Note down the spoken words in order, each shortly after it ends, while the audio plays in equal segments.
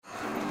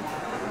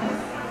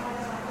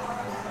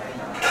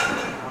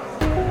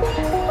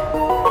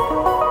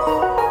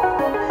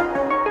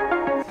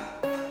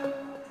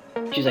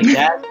She's like,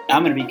 Dad,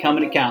 I'm going to become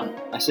an accountant.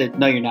 I said,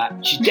 no, you're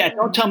not. She's, Dad,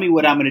 don't tell me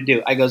what I'm going to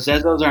do. I go,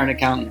 Zezos aren't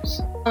accountants.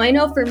 I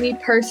know for me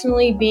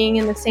personally, being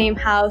in the same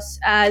house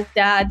as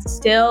Dad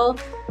still,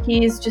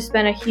 he's just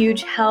been a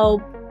huge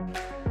help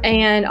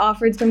and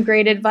offered some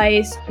great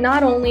advice,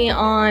 not only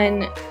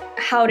on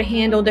how to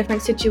handle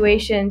different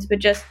situations, but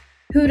just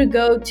who to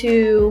go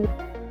to,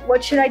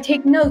 what should I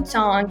take notes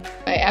on.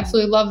 I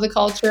absolutely love the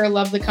culture,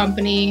 love the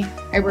company.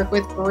 I work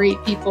with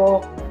great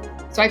people,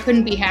 so I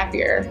couldn't be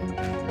happier.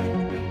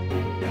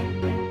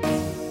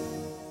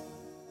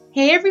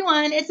 Hey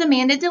everyone, it's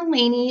Amanda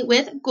Delaney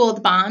with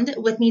Gold Bond.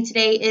 With me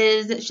today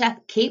is Chef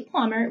Kate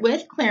Plummer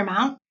with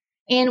Claremont,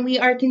 and we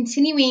are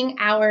continuing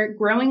our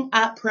Growing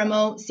Up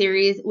promo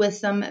series with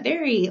some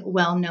very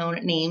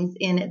well-known names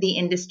in the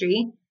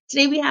industry.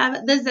 Today we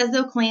have the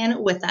Zezo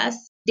clan with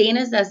us.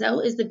 Dana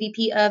Zezo is the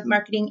VP of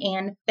Marketing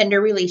and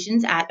Vendor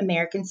Relations at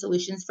American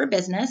Solutions for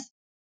Business.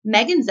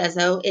 Megan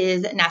Zezo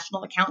is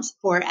National Account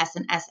for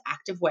S&S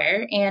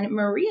Activewear, and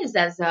Maria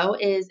Zezo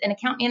is an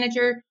account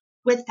manager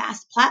with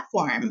Fast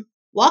Platform.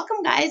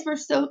 Welcome, guys. We're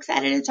so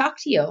excited to talk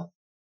to you.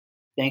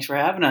 Thanks for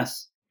having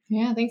us.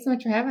 Yeah, thanks so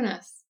much for having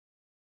us.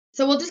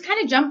 So we'll just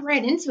kind of jump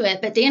right into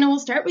it. But Dana, we'll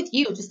start with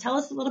you. Just tell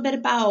us a little bit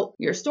about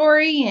your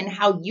story and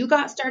how you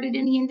got started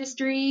in the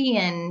industry,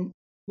 and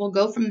we'll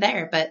go from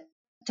there. But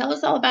tell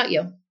us all about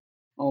you.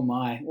 Oh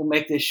my, we'll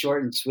make this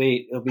short and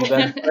sweet. It'll be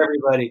better for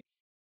everybody.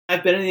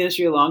 I've been in the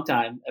industry a long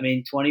time.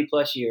 20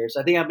 plus years.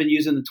 I think I've been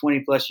using the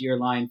 20 plus year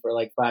line for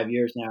like 5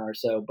 years now or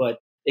so, but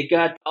it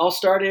got all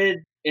started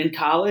in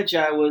college.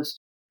 I was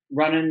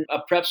running a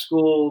prep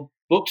school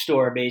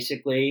bookstore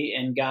basically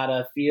and got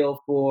a feel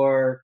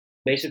for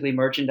basically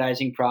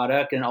merchandising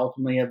product, and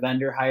ultimately a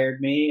vendor hired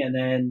me. And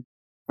then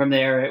from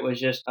there, it was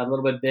just a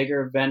little bit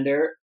bigger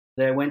vendor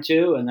that I went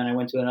to. And then I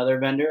went to another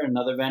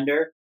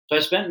vendor. So I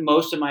spent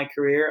most of my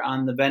career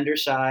on the vendor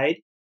side.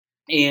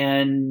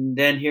 And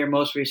then here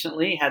most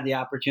recently had the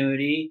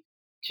opportunity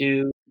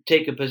to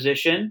take a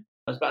position.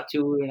 It was about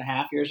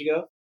 2.5 years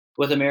ago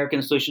with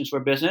American Solutions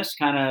for Business,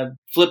 kind of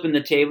flipping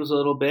the tables a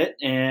little bit,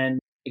 and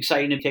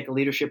exciting to take a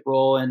leadership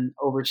role and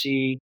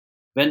oversee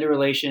vendor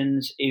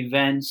relations,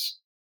 events,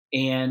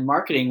 and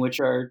marketing, which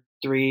are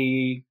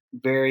 3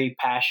 very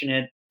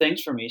passionate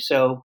things for me.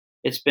 So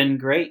it's been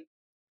great.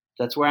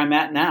 That's where I'm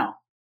at now.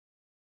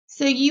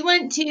 So you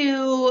went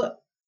to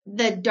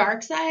the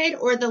dark side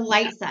or the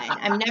light side?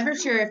 I'm never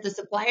sure if the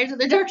suppliers are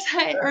the dark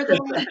side or the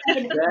light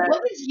side.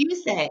 What would you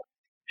say?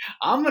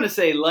 I'm going to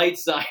say light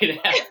side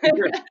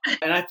after.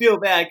 And I feel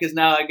bad because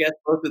now I guess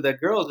both of the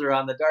girls are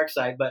on the dark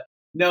side. But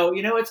no,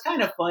 it's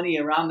kind of funny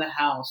around the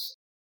house,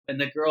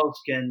 and the girls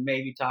can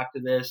maybe talk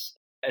to this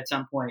at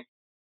some point.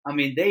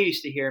 They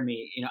used to hear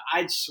me,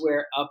 I'd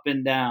swear up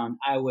and down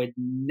I would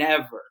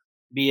never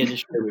be a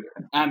distributor.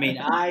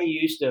 I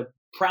used to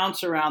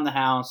prounce around the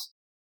house,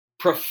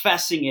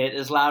 professing it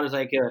as loud as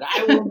I could.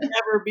 I will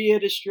never be a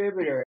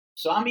distributor.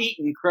 So I'm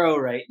eating crow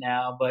right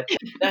now, but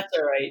that's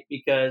all right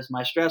because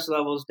my stress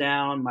level's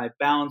down. My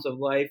balance of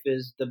life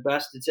is the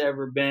best it's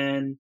ever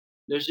been.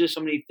 There's just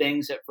so many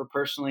things that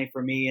personally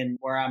for me and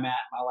where I'm at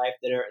in my life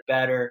that are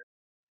better.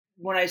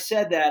 When I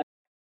said that,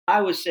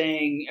 I was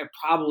saying,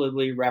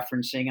 probably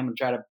referencing, I'm going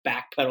to try to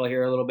backpedal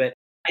here a little bit.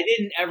 I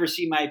didn't ever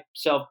see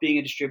myself being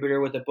a distributor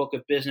with a book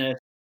of business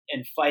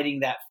and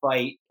fighting that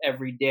fight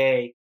every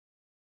day.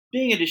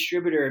 Being a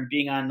distributor and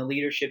being on the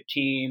leadership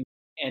team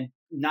and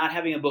not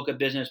having a book of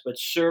business, but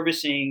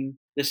servicing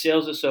the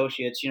sales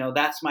associates,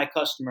 that's my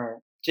customer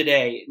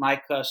today.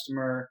 My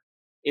customer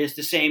is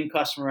the same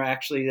customer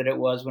actually that it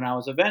was when I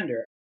was a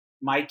vendor.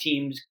 My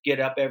teams get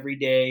up every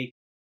day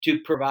to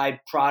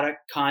provide product,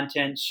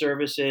 content,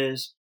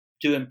 services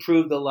to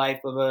improve the life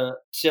of a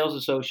sales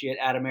associate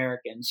at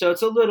American. So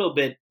it's a little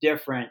bit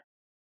different.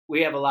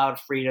 We have a lot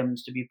of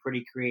freedoms to be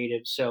pretty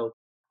creative. So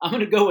I'm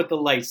going to go with the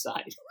light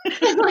side.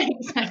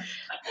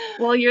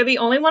 Well, you're the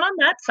only one on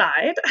that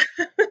side.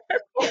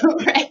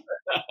 Right.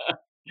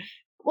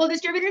 Well,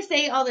 distributors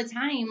say all the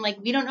time, like,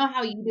 we don't know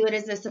how you do it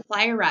as a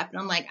supplier rep. And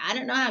I'm like, I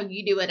don't know how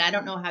you do it. I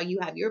don't know how you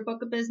have your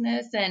book of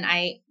business. And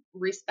I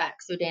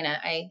respect. So Dana,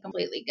 I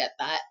completely get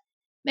that.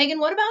 Megan,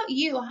 what about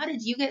you? How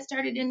did you get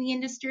started in the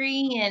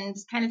industry? And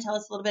just kind of tell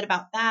us a little bit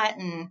about that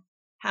and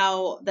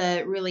how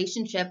the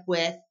relationship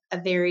with a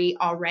very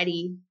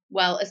already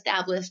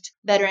well-established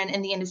veteran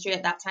in the industry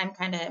at that time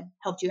kind of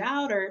helped you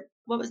out, or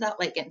what was that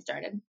like getting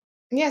started?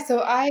 Yeah, so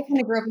I kind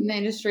of grew up in the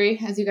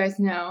industry, as you guys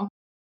know.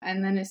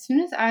 And then as soon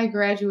as I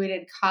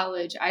graduated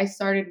college, I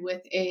started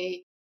with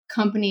a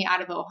company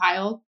out of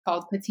Ohio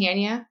called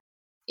Patania.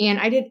 And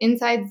I did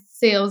inside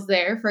sales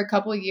there for a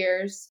couple of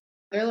years.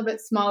 They're a little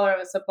bit smaller of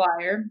a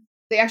supplier.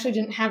 They actually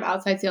didn't have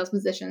outside sales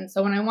positions.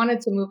 So when I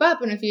wanted to move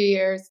up in a few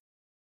years,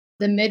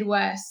 the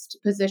Midwest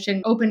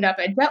position opened up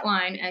at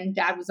Jetline, and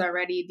Dad was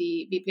already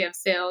the VP of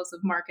sales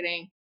of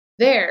marketing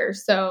there.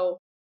 So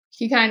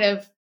he kind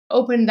of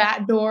opened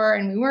that door,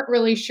 and we weren't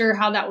really sure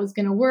how that was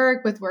going to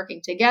work with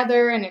working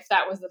together and if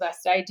that was the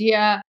best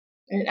idea.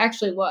 And it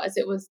actually was.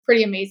 It was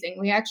pretty amazing.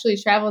 We actually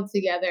traveled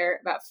together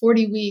about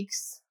 40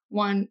 weeks,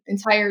 one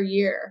entire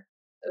year.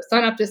 So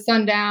sun up to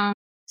sundown,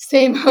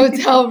 same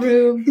hotel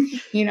room,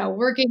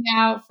 working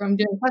out, from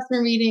doing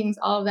customer meetings,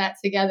 all of that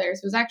together. So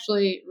it was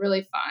actually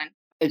really fun.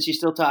 And she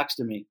still talks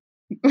to me.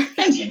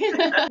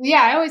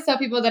 Yeah, I always tell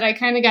people that I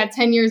kind of got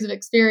 10 years of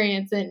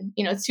experience in,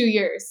 2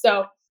 years.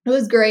 So it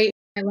was great.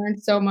 I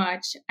learned so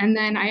much. And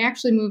then I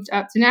actually moved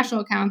up to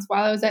national accounts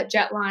while I was at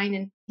Jetline,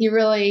 and he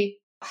really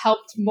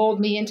helped mold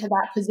me into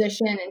that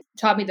position and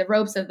taught me the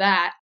ropes of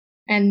that.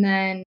 And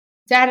then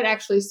Dad had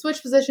actually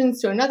switched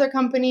positions to another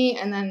company,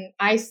 and then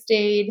I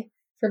stayed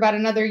for about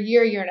another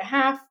year and a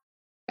half.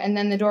 And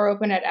then the door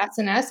opened at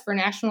SNS for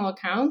national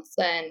accounts,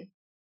 and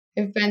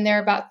I've been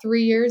there about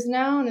 3 years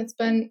now, and it's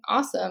been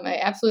awesome. I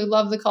absolutely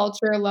love the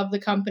culture, love the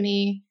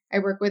company. I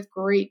work with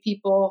great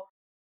people.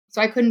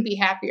 So I couldn't be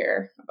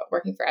happier about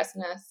working for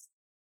SNS.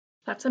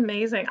 That's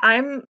amazing.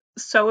 I'm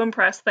so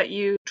impressed that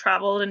you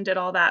traveled and did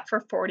all that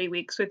for 40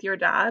 weeks with your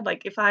dad.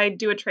 Like, if I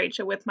do a trade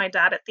show with my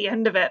dad at the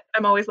end of it,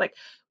 I'm always like,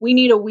 we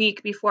need a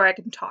week before I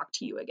can talk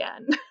to you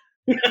again.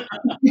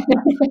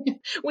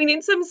 We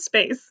need some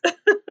space.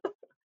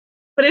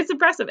 But it's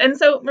impressive. And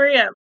so,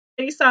 Maria,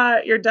 you saw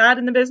your dad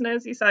in the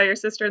business, you saw your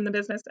sister in the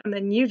business, and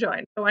then you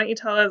joined. So why don't you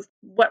tell us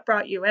what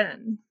brought you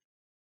in?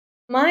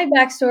 My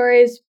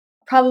backstory is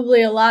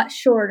probably a lot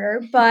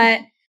shorter,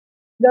 but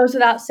goes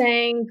without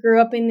saying,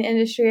 grew up in the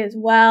industry as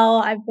well.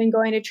 I've been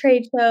going to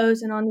trade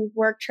shows and on these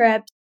work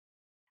trips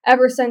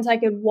ever since I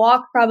could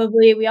walk,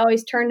 probably. We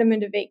always turned them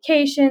into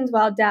vacations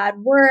while Dad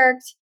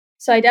worked.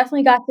 So I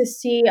definitely got to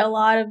see a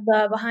lot of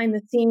the behind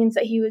the scenes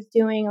that he was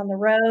doing on the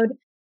road.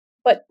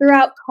 But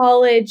throughout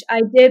college,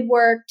 I did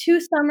work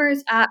 2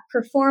 summers at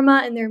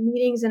Performa in their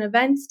meetings and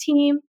events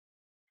team.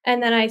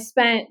 And then I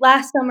spent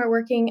last summer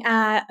working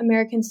at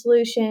American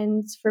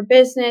Solutions for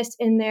Business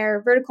in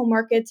their vertical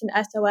markets and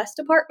SOS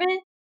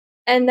department.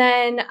 And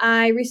then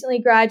I recently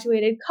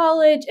graduated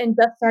college and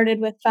just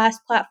started with Fast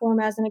Platform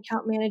as an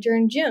account manager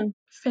in June.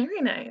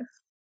 Very nice.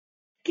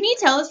 Can you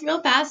tell us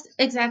real fast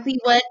exactly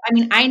what,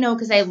 I know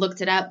because I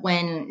looked it up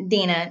when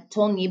Dana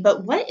told me,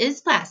 but what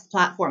is Fast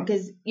Platform?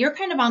 Because you're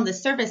kind of on the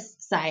service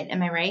side,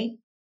 am I right?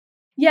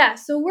 Yeah,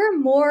 so we're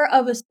more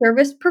of a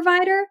service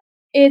provider.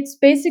 It's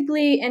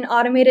basically an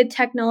automated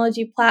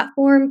technology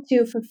platform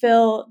to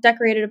fulfill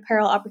decorated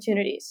apparel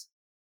opportunities.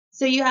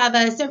 So you have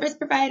a service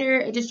provider,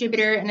 a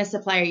distributor, and a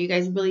supplier. You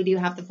guys really do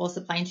have the full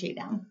supply chain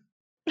down.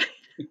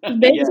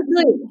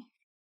 Basically.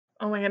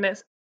 Oh my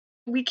goodness.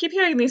 We keep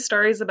hearing these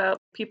stories about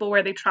people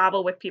where they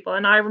travel with people.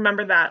 And I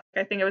remember that.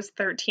 I think I was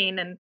 13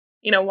 and,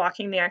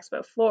 walking the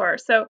expo floor.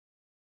 So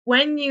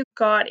when you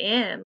got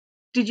in,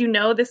 did you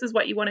know this is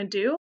what you want to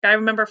do? I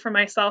remember for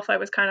myself, I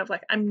was kind of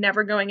like, I'm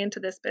never going into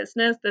this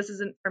business. This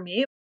isn't for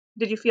me.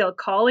 Did you feel a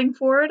calling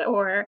for it,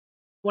 or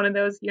one of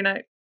those,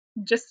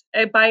 just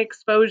by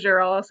exposure,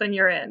 all of a sudden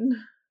you're in?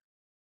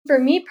 For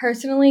me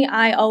personally,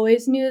 I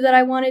always knew that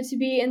I wanted to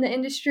be in the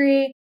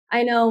industry.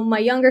 I know my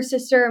younger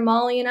sister,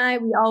 Molly, and I,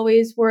 we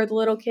always were the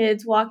little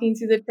kids walking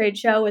through the trade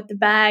show with the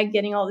bag,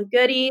 getting all the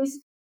goodies.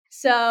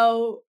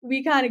 So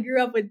we kind of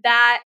grew up with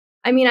that.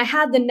 I mean, I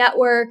had the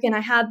network and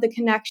I had the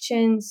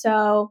connection,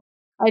 so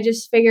I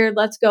just figured,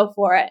 let's go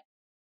for it.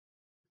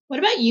 What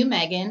about you,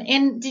 Megan?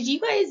 And did you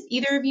guys,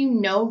 either of you,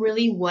 know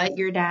really what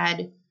your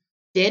dad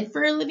did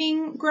for a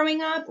living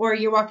growing up? Or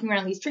you're walking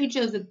around these trade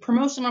shows with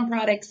promotional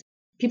products?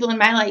 People in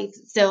my life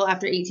still,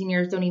 after 18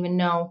 years, don't even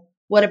know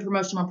what a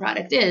promotional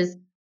product is.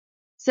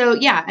 So,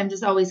 yeah, I'm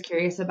just always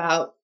curious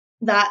about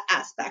that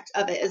aspect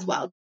of it as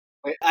well.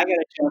 Wait, I got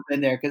to jump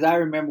in there because I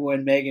remember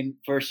when Megan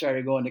first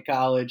started going to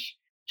college.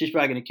 She's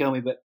probably going to kill me,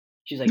 but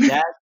she's like,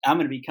 Dad, I'm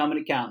going to become an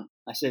accountant.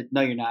 I said,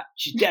 no, you're not.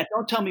 She's, Dad,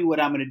 don't tell me what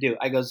I'm going to do.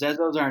 I go,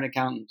 Zezos aren't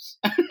accountants.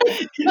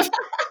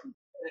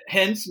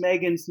 Hence,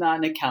 Megan's not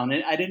an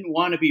accountant. I didn't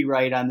want to be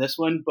right on this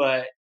one,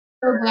 but...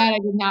 So glad I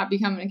did not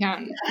become an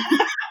accountant.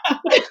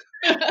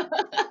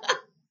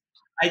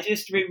 I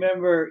just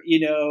remember,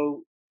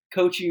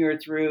 coaching her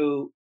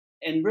through,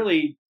 and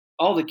really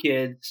all the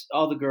kids,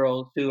 all the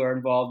girls who are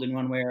involved in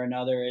one way or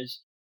another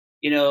is,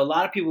 a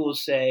lot of people will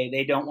say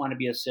they don't want to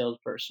be a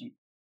salesperson.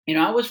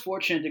 I was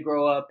fortunate to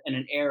grow up in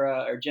an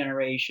era or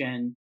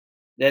generation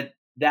that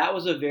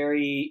was a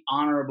very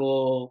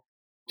honorable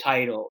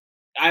title.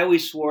 I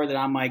always swore that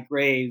on my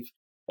grave,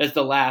 as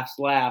the last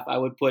laugh, I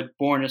would put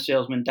born a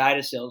salesman, died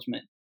a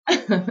salesman.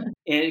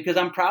 Because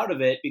I'm proud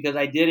of it, because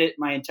I did it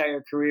my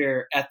entire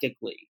career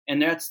ethically.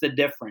 And that's the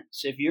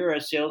difference. If you're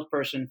a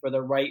salesperson for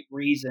the right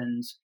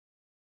reasons,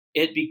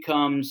 it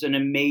becomes an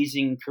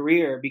amazing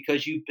career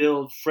because you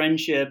build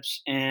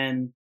friendships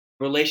and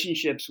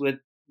relationships with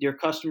your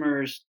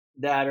customers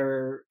that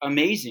are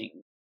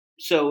amazing.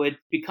 So it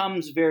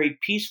becomes very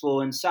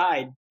peaceful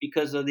inside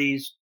because of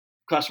these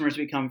customers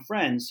become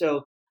friends.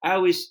 So I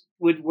always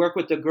would work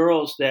with the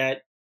girls that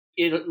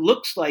it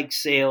looks like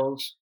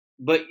sales,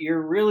 but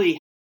you're really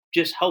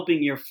just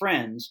helping your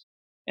friends.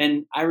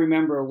 And I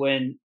remember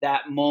when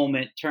that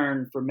moment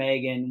turned for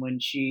Megan, when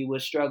she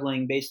was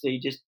struggling, basically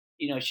just,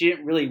 she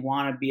didn't really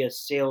want to be a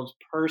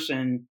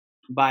salesperson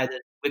by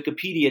the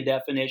Wikipedia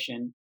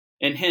definition.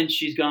 And hence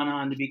she's gone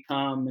on to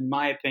become, in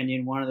my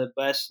opinion, one of the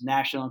best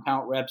national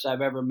account reps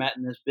I've ever met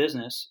in this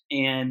business.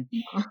 And,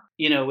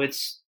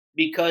 it's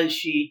because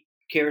she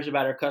cares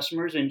about her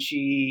customers and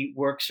she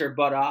works her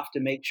butt off to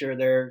make sure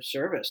they're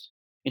serviced.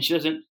 And she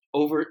doesn't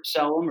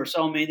oversell them or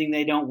sell them anything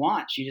they don't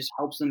want. She just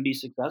helps them be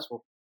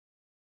successful.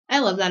 I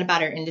love that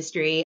about our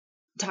industry.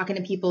 Talking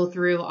to people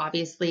through,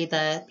 obviously,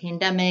 the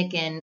pandemic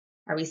and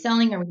are we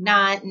selling, are we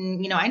not?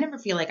 And, I never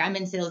feel like I'm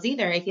in sales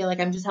either. I feel like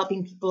I'm just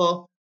helping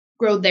people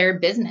grow their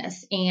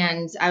business.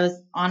 And I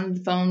was on the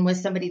phone with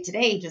somebody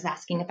today just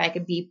asking if I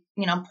could be,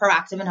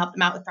 proactive and help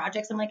them out with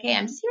projects. I'm like, hey,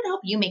 I'm just here to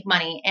help you make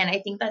money. And I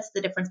think that's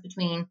the difference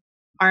between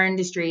our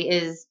industry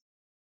is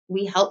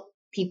we help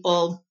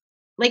people,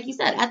 like you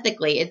said,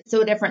 ethically. It's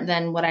so different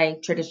than what I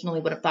traditionally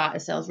would have thought a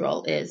sales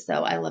role is.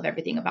 So I love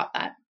everything about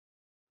that.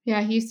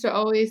 Yeah, he used to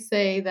always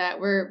say that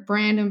we're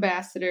brand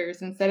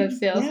ambassadors instead of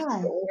sales.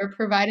 Yeah. We're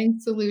providing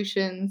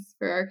solutions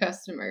for our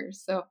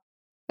customers. So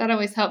that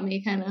always helped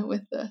me kind of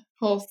with the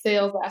whole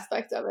sales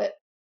aspect of it.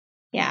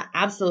 Yeah,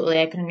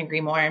 absolutely. I couldn't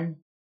agree more.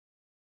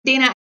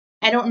 Dana,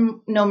 I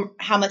don't know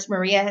how much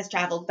Maria has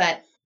traveled,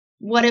 but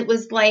what it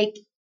was like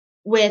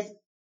with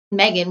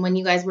Megan when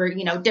you guys were,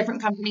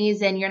 different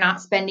companies and you're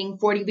not spending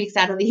 40 weeks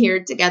out of the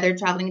year together,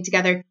 traveling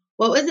together.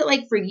 What was it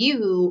like for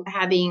you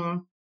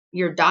having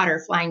your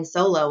daughter flying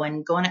solo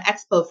and going to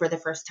Expo for the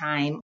first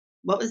time?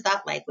 What was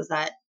that like? Was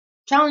that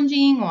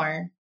challenging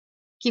or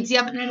keeps you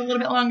up at night a little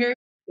bit longer?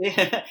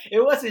 Yeah,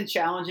 it wasn't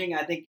challenging.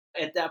 I think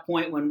at that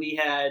point when we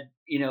had,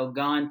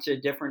 gone to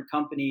different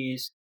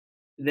companies,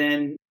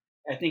 then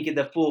I think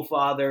the full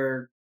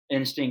father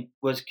instinct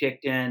was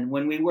kicked in.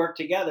 When we worked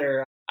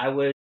together, I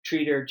would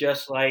treat her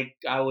just like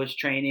I was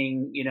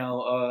training,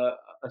 a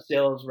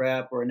sales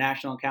rep or a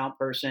national account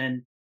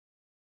person,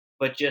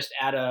 but just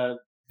at a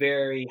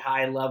very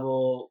high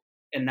level.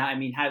 And I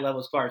mean high level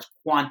as far as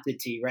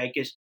quantity, right?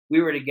 Because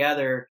we were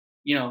together,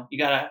 you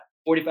got a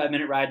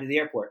 45-minute ride to the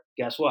airport.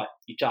 Guess what?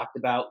 You talked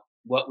about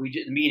what we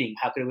did in the meeting.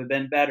 How could it have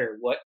been better?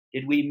 What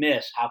did we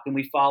miss? How can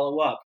we follow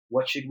up?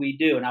 What should we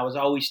do? And I was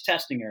always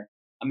testing her.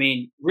 I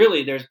mean,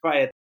 really, there's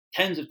probably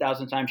tens of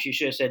thousands of times she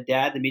should have said,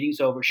 Dad, the meeting's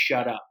over.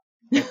 Shut up.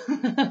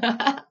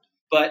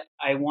 But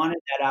I wanted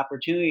that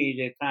opportunity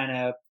to kind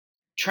of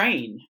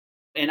train.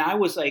 And I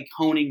was like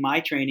honing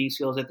my training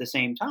skills at the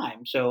same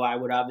time. So I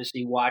would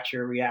obviously watch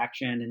her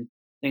reaction and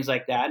things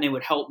like that. And it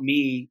would help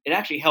me. It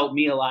actually helped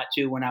me a lot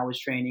too when I was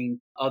training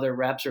other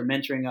reps or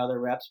mentoring other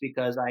reps,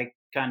 because I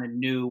kind of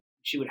knew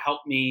she would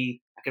help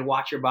me. I could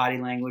watch her body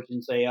language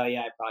and say, oh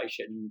yeah, I probably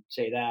shouldn't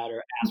say that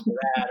or ask for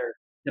that or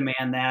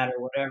demand that or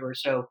whatever.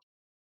 So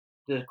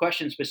the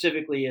question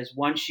specifically is,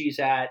 once she's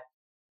at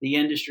the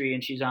industry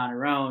and she's on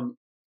her own,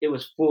 it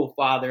was full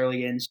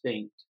fatherly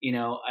instinct.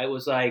 I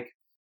was like,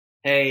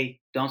 hey,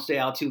 don't stay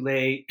out too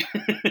late.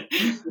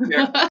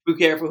 Be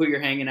careful who you're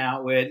hanging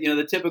out with.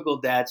 The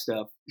typical dad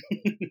stuff.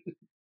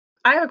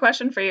 I have a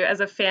question for you as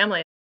a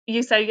family.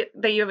 You say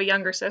that you have a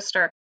younger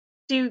sister.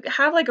 Do you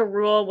have like a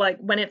rule, like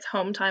when it's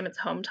home time,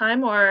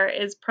 or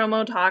is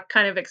Promo Talk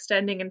kind of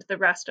extending into the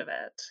rest of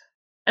it?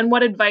 And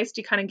what advice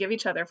do you kind of give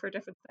each other for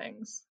different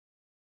things?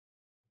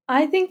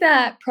 I think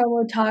that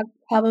Promo Talk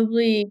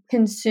probably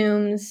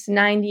consumes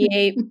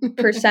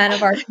 98%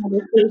 of our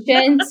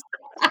conversations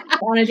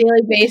on a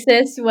daily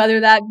basis,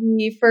 whether that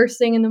be first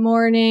thing in the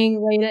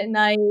morning, late at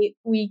night,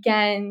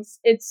 weekends.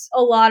 It's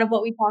a lot of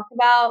what we talk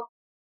about.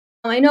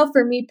 I know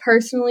for me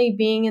personally,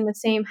 being in the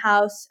same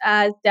house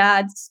as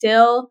Dad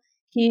still,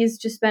 he's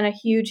just been a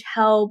huge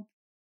help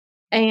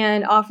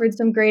and offered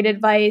some great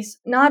advice,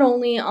 not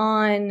only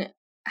on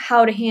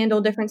how to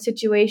handle different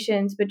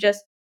situations, but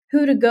just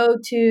who to go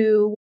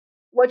to,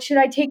 what should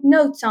I take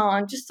notes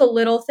on, just the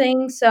little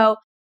things. So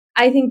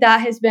I think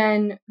that has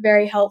been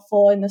very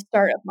helpful in the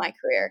start of my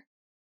career.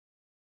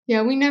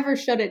 Yeah, we never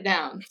shut it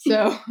down.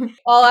 So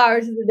all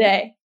hours of the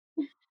day.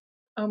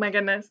 Oh my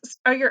goodness.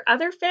 Are your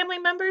other family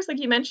members,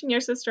 like you mentioned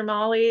your sister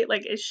Molly,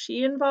 like is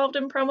she involved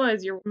in promo?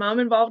 Is your mom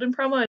involved in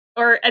promo?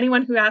 Or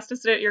anyone who has to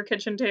sit at your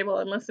kitchen table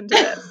and listen to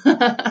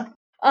this?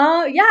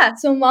 Yeah,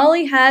 so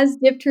Molly has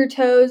dipped her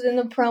toes in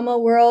the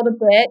promo world a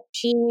bit.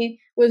 She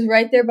was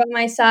right there by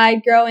my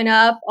side growing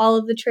up, all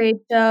of the trade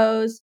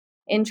shows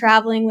and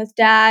traveling with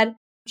Dad.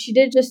 She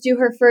did just do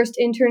her first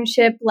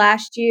internship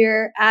last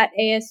year at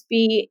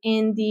ASB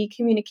in the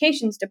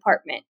communications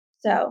department.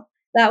 So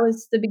that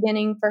was the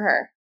beginning for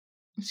her.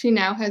 She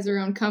now has her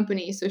own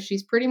company, so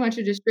she's pretty much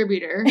a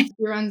distributor. She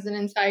runs an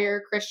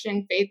entire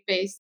Christian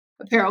faith-based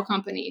apparel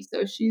company,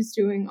 so she's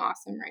doing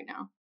awesome right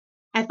now.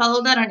 I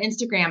followed that on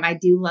Instagram. I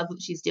do love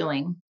what she's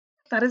doing.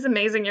 That is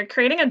amazing. You're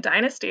creating a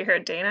dynasty here,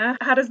 Dana.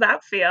 How does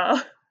that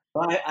feel?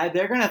 Well,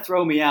 they're going to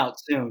throw me out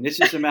soon. It's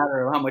just a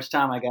matter of how much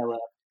time I got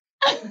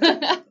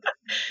left.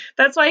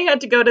 That's why you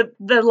had to go to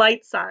the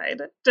light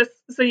side, just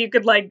so you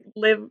could live,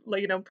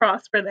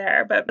 prosper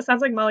there. But it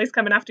sounds like Molly's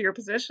coming after your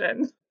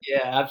position.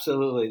 Yeah,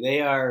 absolutely. They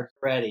are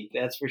ready.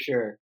 That's for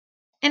sure.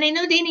 And I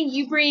know, Dana,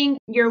 you bring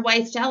your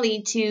wife,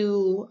 Shelly,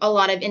 to a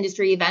lot of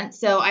industry events.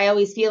 So I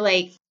always feel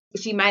like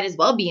she might as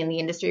well be in the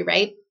industry,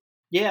 right?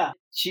 Yeah,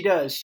 she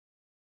does.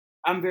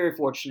 I'm very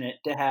fortunate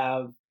to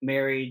have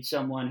married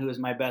someone who is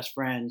my best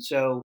friend.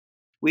 So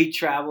we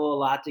travel a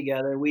lot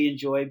together. We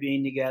enjoy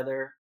being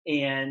together.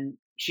 And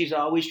she's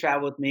always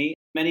traveled with me.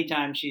 Many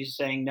times she's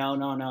saying, no,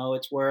 no, no,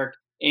 it's work.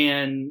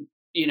 And,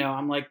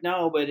 I'm like,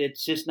 no, but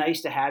it's just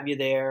nice to have you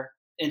there.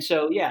 And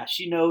so, yeah,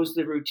 she knows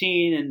the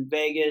routine in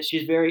Vegas.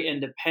 She's very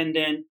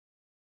independent.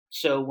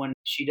 So when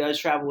she does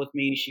travel with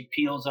me, she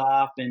peels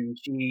off and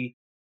she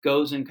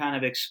goes and kind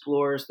of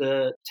explores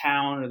the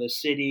town or the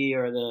city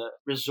or the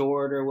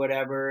resort or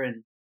whatever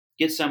and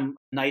gets some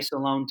nice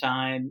alone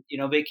time.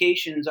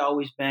 Vacation's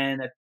always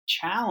been a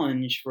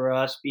challenge for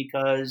us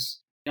because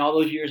in all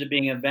those years of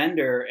being a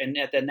vendor and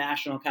at the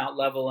national account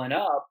level and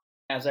up,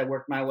 as I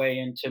worked my way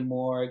into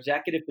more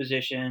executive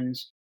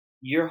positions,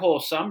 your whole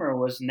summer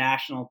was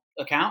national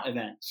account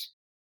events.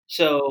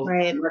 So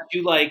Right. unless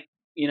you like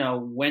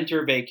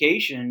winter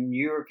vacation,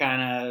 you were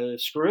kind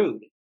of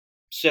screwed.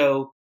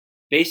 So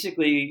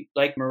basically,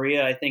 like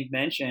Maria, I think,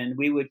 mentioned,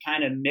 we would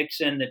kind of mix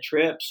in the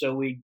trips. So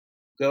we'd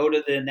go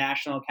to the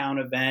national account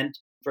event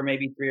for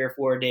maybe 3 or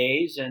 4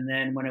 days. And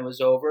then when it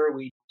was over,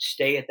 we'd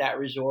stay at that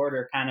resort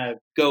or kind of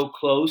go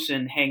close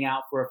and hang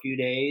out for a few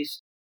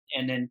days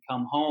and then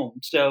come home.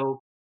 So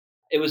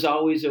it was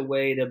always a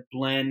way to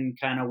blend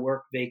kind of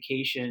work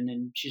vacation.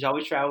 And she's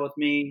always traveled with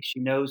me. She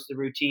knows the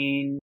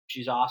routine.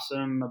 She's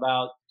awesome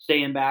about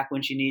staying back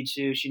when she needs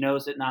to. She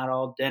knows that not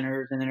all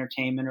dinners and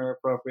entertainment are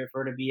appropriate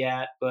for her to be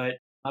at. But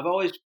I've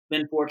always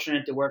been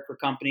fortunate to work for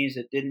companies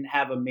that didn't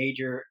have a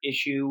major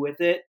issue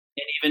with it.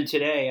 And even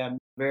today, I'm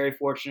very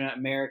fortunate.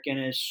 American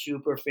is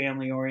super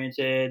family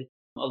oriented.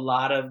 A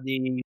lot of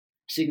the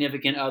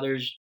significant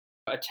others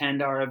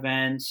attend our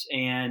events,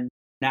 and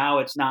now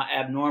it's not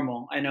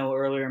abnormal. I know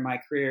earlier in my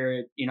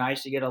career, I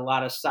used to get a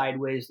lot of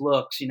sideways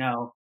looks,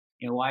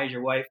 why is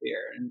your wife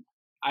here? And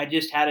I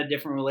just had a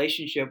different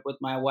relationship with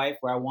my wife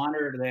where I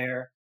wanted her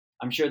there.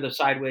 I'm sure the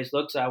sideways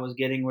looks I was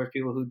getting were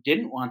people who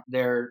didn't want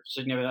their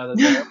significant other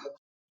there.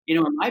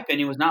 In my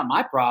opinion, it was not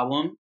my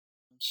problem.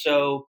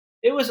 So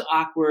it was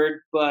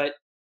awkward, but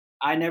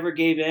I never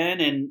gave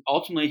in. And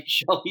ultimately,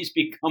 Shelly's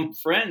become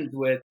friends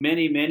with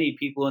many, many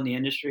people in the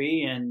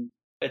industry, and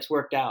it's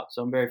worked out.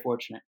 So I'm very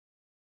fortunate.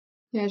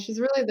 Yeah, she's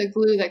really the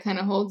glue that kind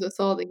of holds us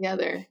all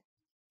together.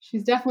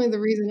 She's definitely the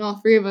reason all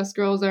three of us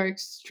girls are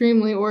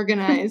extremely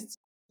organized.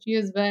 She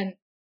has been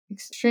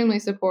extremely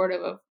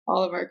supportive of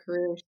all of our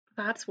careers.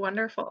 That's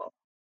wonderful.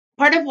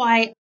 Part of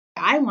why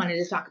I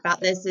wanted to talk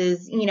about this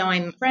is,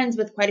 I'm friends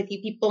with quite a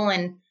few people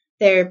and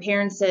their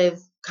parents have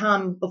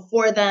come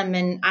before them.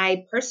 And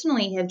I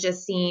personally have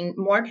just seen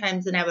more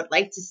times than I would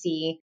like to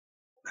see.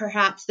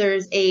 Perhaps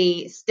there's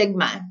a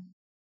stigma.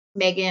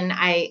 Megan,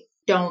 I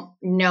don't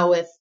know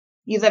if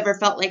you've ever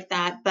felt like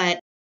that, but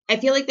I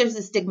feel like there's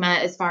a stigma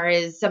as far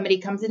as somebody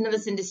comes into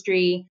this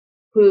industry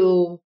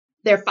who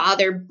their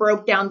father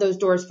broke down those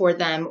doors for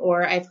them,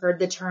 or I've heard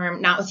the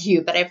term, not with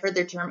you, but I've heard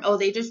the term, oh,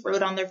 they just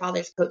rode on their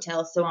father's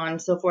coattails, so on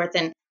and so forth.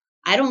 And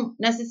I don't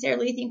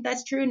necessarily think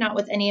that's true, not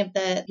with any of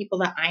the people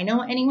that I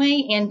know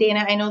anyway. And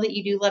Dana, I know that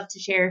you do love to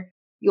share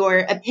your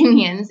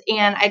opinions.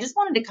 And I just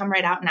wanted to come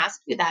right out and ask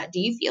you that.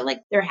 Do you feel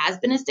like there has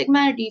been a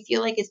stigma, or do you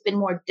feel like it's been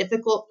more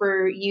difficult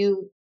for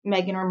you,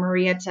 Megan or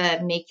Maria,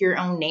 to make your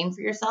own name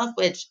for yourself,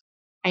 which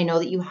I know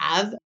that you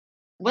have?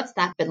 What's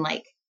that been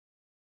like?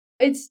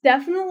 It's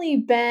definitely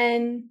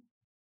been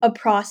a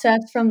process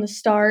from the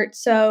start.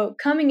 So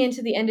coming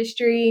into the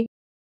industry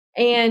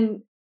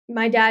and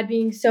my dad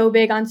being so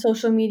big on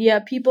social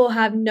media, people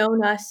have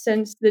known us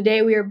since the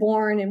day we were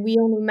born, and we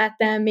only met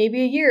them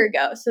maybe a year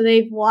ago. So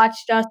they've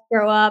watched us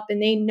grow up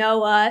and they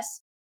know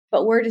us,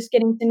 but we're just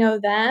getting to know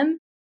them.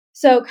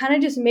 So kind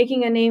of just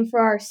making a name for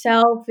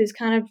ourselves is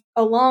kind of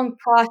a long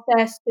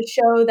process to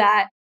show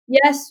that,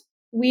 yes,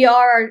 we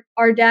are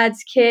our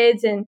dad's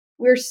kids, and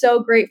we're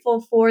so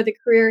grateful for the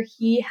career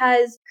he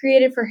has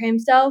created for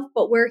himself,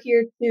 but we're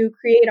here to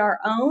create our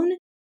own.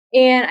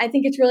 And I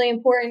think it's really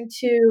important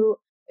to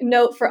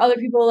note for other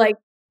people, like,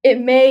 it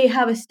may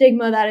have a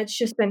stigma that it's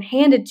just been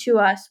handed to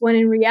us, when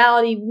in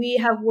reality, we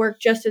have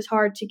worked just as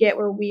hard to get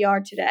where we are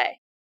today.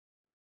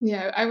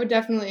 Yeah, I would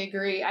definitely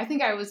agree. I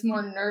think I was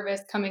more nervous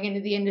coming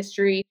into the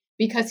industry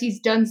because he's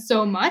done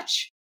so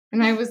much.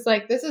 And I was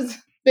like, this is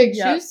big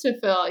shoes to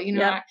fill.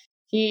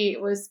 He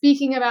was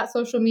speaking about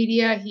social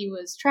media. He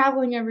was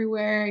traveling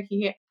everywhere.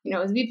 He,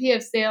 was VP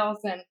of sales.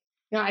 And,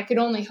 I could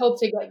only hope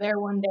to get there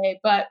one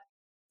day. But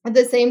at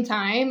the same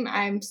time,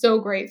 I'm so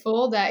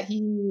grateful that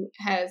he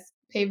has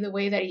paved the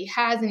way that he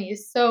has. And he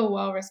is so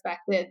well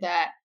respected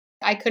that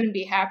I couldn't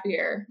be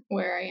happier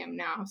where I am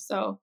now.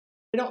 So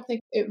I don't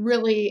think it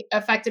really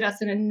affected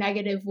us in a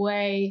negative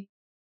way.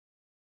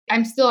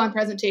 I'm still on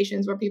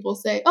presentations where people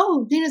say,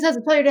 "Oh, Dana says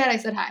to tell your dad I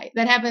said hi."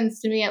 That happens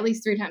to me at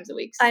least 3 times a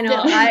week. I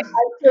know. I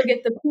still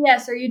get the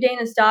PS, "Are you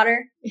Dana's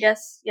daughter?"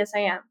 Yes, I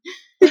am.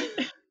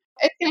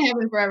 It's going to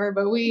happen forever,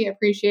 but we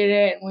appreciate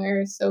it and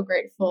we're so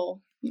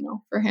grateful,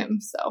 for him.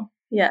 So,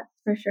 yeah,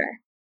 for sure.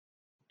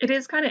 It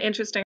is kind of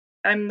interesting.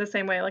 I'm the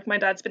same way. Like, my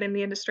dad's been in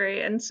the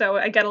industry, and so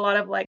I get a lot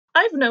of like,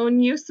 I've known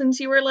you since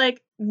you were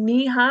like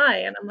knee high,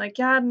 and I'm like,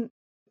 yeah,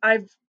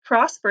 I've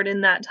prospered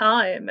in that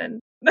time. And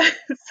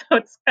so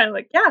it's kind of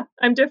like, yeah,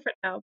 I'm different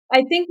now.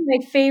 I think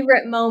my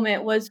favorite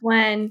moment was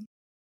when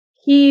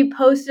he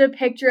posted a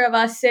picture of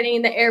us sitting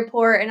in the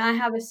airport and I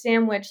have a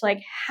sandwich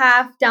like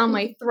half down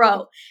my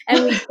throat.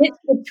 And we get to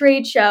the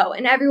trade show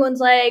and everyone's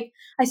like,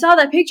 I saw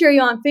that picture of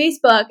you on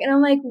Facebook. And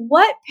I'm like,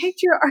 what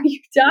picture are you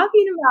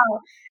talking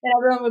about? And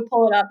everyone would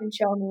pull it up and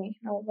show me.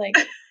 And I was like,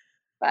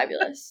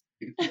 fabulous.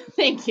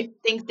 Thank you.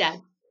 Thanks, Dad.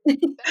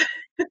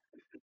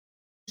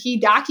 He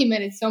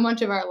documented so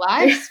much of our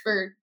lives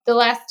for the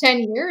last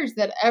 10 years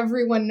that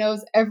everyone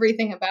knows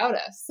everything about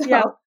us. So.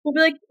 Yeah. We'll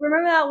be like,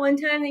 remember that one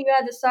time that you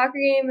had the soccer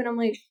game? And I'm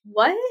like,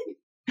 what?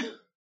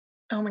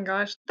 Oh my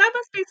gosh. That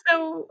must be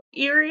so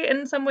eerie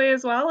in some way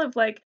as well, of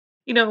like,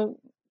 you know,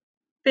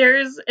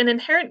 there's an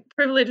inherent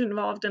privilege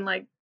involved in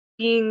like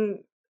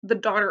being the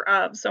daughter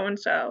of so and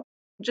so,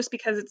 just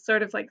because it's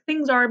sort of like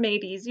things are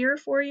made easier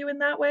for you in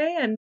that way,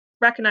 and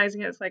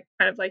recognizing it's like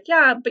kind of like,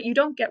 yeah, but you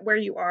don't get where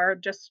you are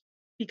just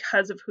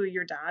because of who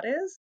your dad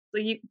is.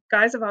 So you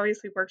guys have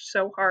obviously worked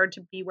so hard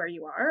to be where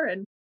you are.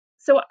 And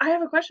so I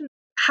have a question.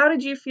 How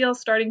did you feel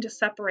starting to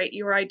separate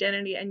your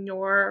identity and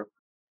your,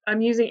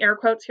 I'm using air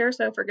quotes here,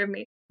 so forgive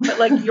me, but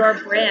like your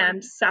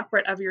brand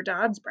separate of your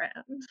dad's brand?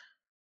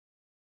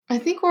 I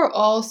think we're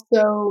all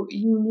so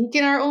unique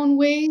in our own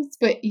ways,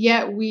 but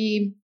yet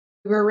we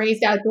were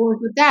raised outdoors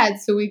with dad.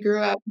 So we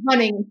grew up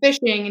hunting and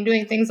fishing and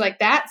doing things like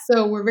that.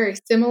 So we're very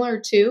similar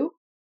too.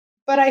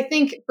 But I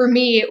think for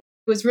me, it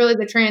was really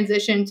the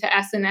transition to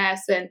SNS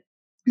and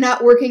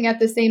not working at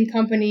the same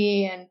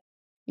company and,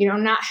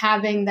 not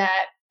having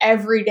that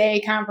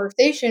everyday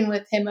conversation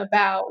with him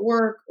about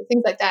work or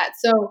things like that.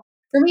 So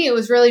for me, it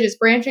was really just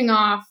branching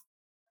off,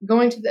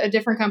 going to a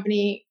different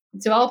company,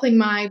 developing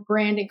my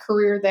brand and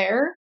career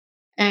there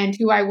and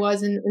who I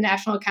was in the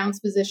national accounts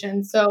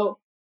position. So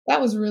that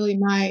was really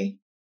my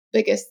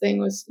biggest thing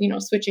was,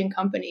 switching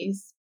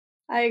companies.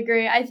 I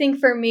agree. I think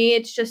for me,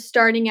 it's just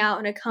starting out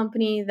in a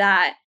company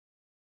that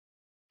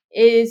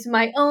is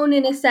my own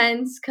in a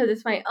sense, because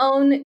it's my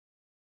own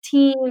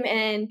team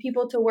and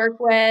people to work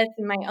with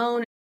and my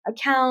own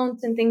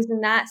accounts and things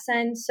in that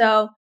sense.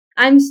 So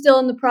I'm still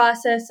in the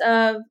process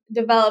of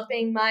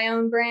developing my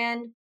own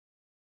brand.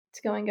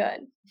 It's going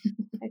good,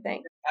 I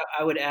think.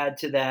 I would add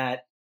to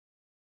that.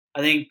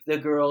 I think the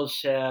girls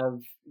have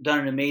done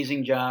an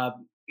amazing job,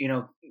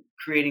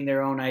 creating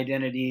their own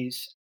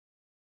identities.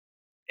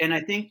 And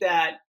I think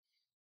that,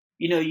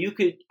 you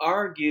could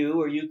argue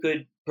or you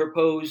could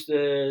propose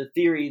the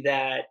theory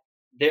that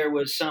there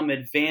was some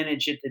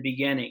advantage at the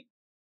beginning.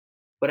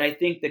 But I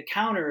think the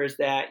counter is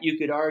that you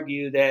could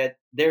argue that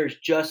there's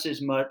just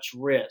as much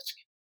risk,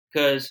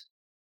 because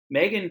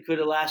Megan could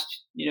have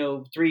last,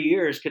 3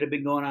 years, could have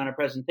been going on a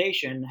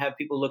presentation, have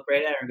people look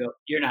right at her and go,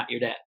 "You're not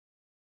your dad,"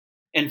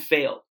 and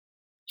failed.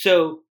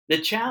 So the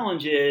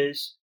challenge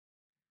is,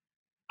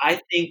 I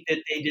think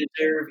that they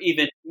deserve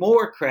even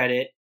more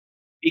credit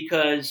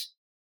because,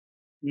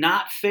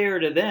 not fair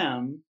to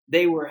them,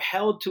 they were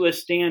held to a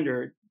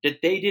standard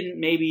that they didn't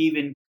maybe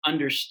even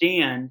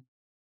understand,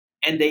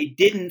 and they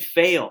didn't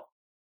fail.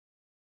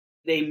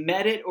 They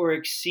met it or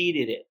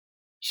exceeded it.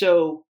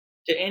 So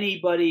to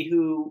anybody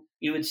who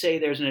you would say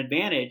there's an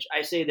advantage,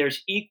 I say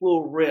there's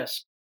equal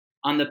risk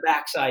on the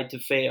backside to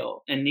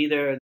fail, and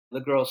neither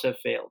the girls have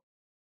failed.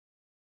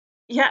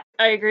 Yeah,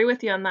 I agree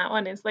with you on that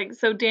one. It's like,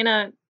 so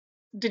Dana,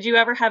 did you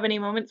ever have any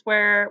moments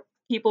where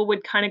people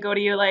would kind of go to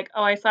you like,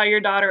 oh, I saw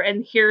your daughter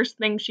and here's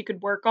things she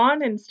could work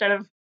on, instead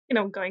of,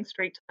 going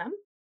straight to them?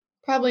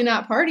 Probably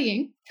not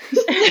partying.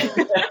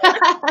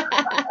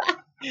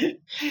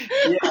 Yeah,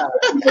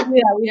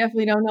 we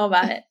definitely don't know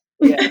about it.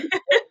 yeah.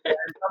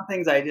 There's some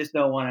things I just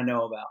don't want to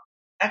know about.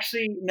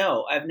 Actually,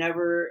 no, I've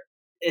never.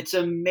 It's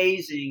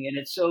amazing and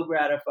it's so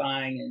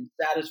gratifying and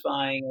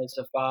satisfying as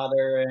a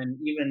father and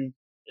even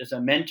as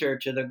a mentor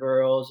to the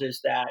girls, is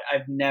that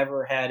I've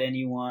never had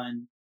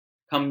anyone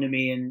come to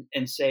me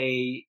and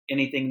say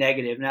anything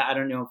negative. Now, I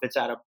don't know if it's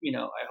out of,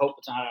 I hope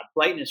it's not out of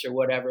politeness or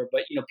whatever,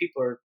 but,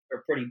 people are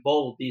pretty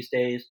bold these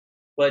days.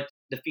 But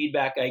the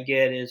feedback I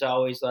get is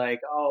always like,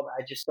 oh,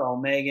 I just saw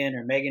Megan,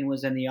 or Megan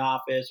was in the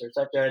office, or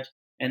such.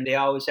 And they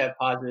always have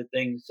positive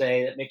things to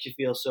say that makes you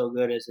feel so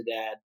good as a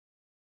dad.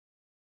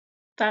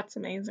 That's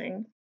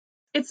amazing.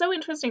 It's so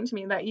interesting to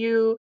me that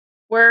you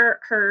were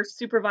her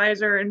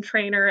supervisor and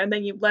trainer, and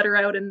then you let her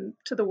out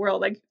into the world,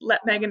 like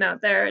let Megan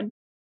out there. And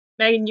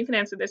Megan, you can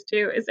answer this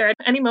too. Is there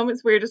any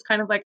moments where you're just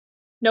kind of like,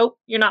 nope,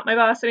 you're not my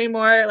boss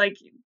anymore, like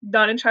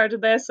not in charge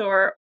of this?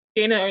 Or,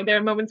 are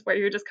there moments where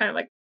you're just kind of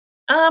like,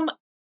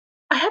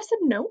 I have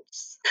some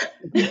notes?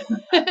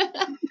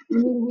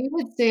 We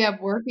would stay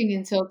up working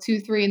until 2,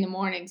 3 in the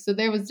morning. So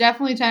there was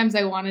definitely times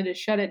I wanted to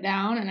shut it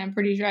down. And I'm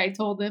pretty sure I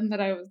told him that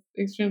I was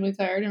extremely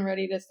tired and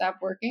ready to stop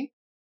working.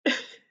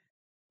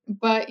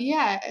 But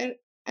yeah,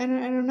 I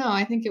don't know.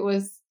 I think it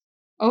was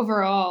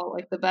overall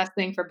like the best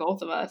thing for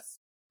both of us.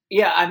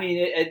 Yeah, I mean,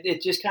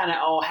 it just kind of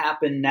all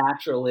happened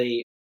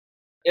naturally.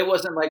 It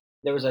wasn't like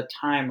there was a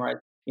time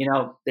where,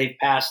 they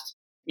passed,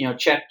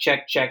 check.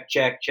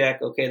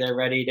 Okay, they're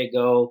ready to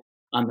go.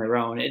 on their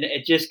own.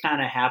 It just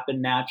kind of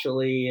happened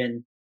naturally.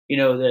 And,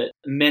 the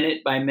minute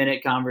by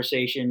minute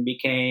conversation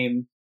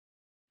became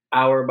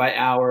hour by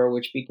hour,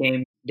 which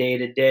became day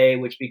to day,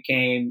 which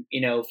became,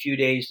 few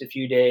days to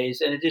few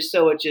days. And it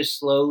just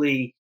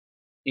slowly,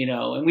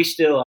 and we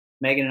still,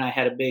 Megan and I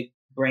had a big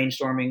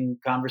brainstorming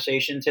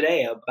conversation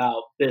today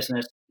about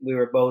business. We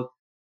were both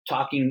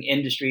talking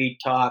industry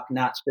talk,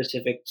 not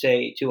specific,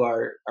 say, to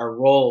our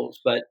roles,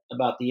 but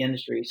about the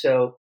industry.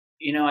 So,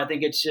 I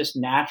think it's just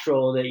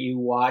natural that you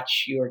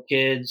watch your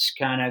kids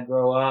kind of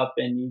grow up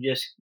and you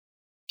just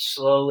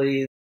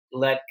slowly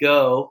let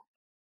go.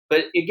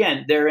 But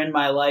again, they're in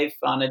my life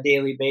on a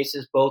daily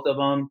basis, both of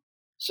them.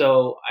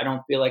 So I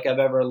don't feel like I've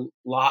ever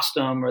lost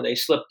them or they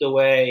slipped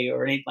away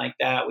or anything like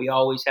that. We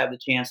always have the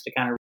chance to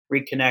kind of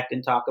reconnect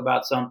and talk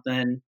about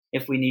something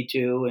if we need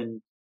to.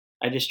 And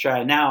I just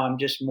try now. I'm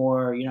just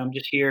more, I'm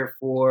just here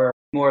for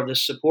more of the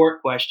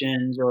support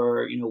questions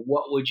or,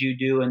 what would you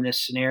do in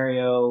this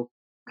scenario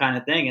kind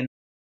of thing. And,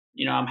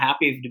 I'm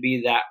happy to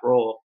be that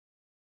role.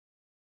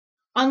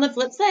 On the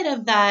flip side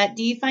of that,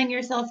 do you find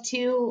yourself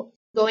too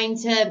going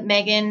to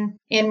Megan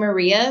and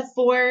Maria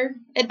for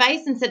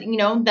advice instead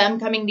of, them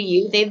coming to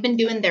you? They've been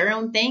doing their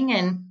own thing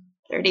and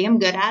they're damn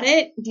good at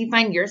it. Do you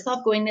find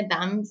yourself going to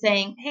them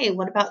saying, hey,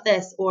 what about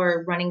this?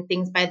 Or running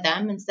things by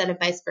them instead of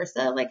vice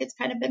versa, like it's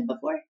kind of been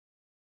before?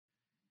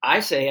 I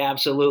say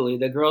absolutely.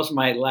 The girls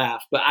might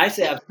laugh, but I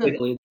say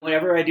absolutely.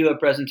 Whenever I do a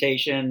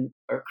presentation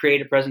or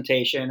create a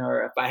presentation,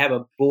 or if I have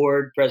a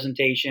board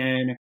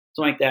presentation,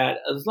 something like that,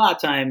 a lot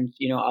of times,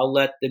 I'll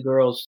let the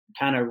girls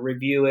kind of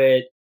review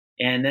it.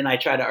 And then I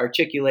try to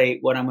articulate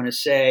what I'm going to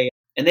say.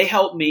 And they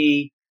help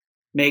me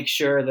make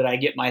sure that I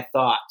get my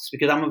thoughts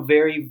because I'm a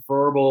very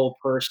verbal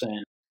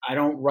person. I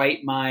don't write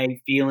my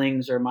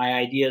feelings or my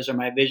ideas or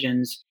my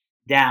visions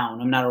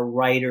down. I'm not a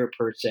writer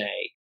per se.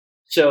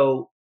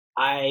 So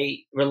I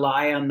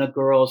rely on the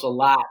girls a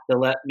lot to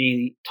let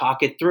me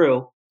talk it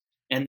through.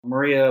 And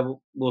Maria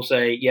will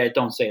say, yeah,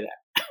 don't say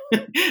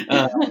that.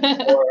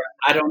 Or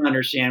I don't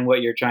understand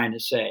what you're trying to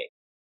say.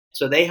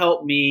 So they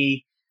help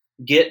me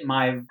get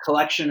my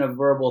collection of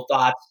verbal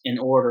thoughts in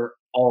order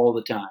all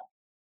the time.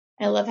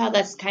 I love how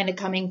that's kind of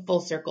coming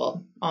full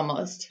circle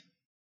almost.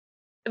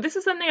 This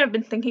is something I've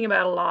been thinking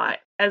about a lot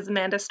as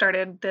Amanda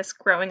started this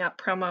Growing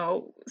Up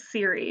promo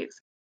series.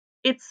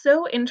 It's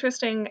so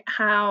interesting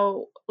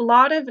how a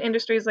lot of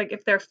industries, like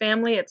if they're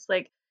family, it's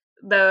like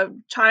the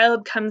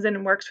child comes in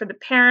and works for the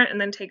parent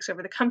and then takes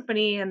over the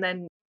company, and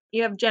then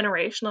you have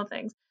generational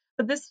things.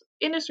 But this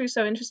industry is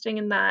so interesting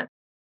in that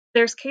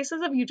there's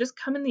cases of you just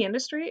come in the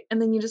industry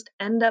and then you just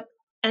end up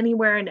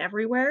anywhere and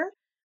everywhere.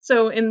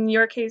 So in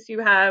your case, you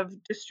have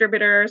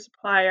distributor,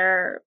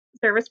 supplier,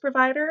 service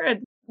provider.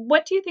 And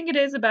what do you think it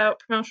is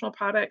about promotional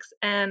products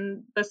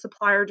and the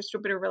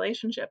supplier-distributor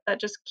relationship that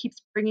just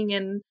keeps bringing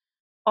in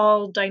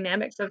all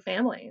dynamics of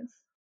families?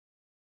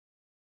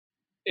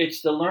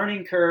 It's the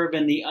learning curve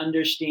and the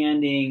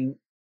understanding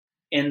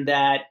in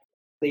that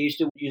they used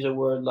to use a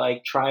word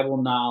like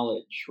tribal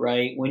knowledge,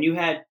 right? When you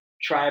had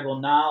tribal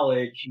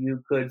knowledge,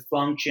 you could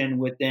function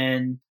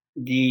within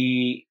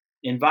the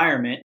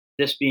environment,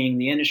 this being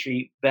the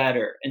industry,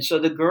 better. And so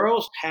the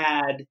girls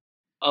had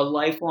a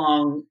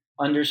lifelong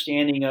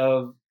understanding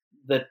of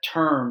the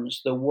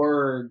terms, the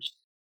words,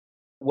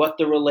 what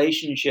the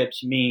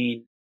relationships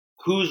mean,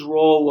 whose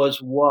role was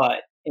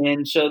what.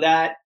 And so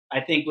that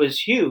I think was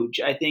huge.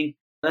 I think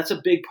that's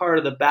a big part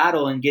of the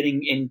battle in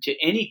getting into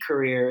any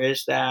career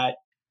is that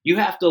you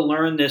have to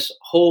learn this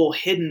whole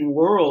hidden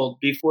world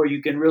before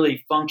you can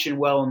really function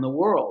well in the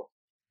world.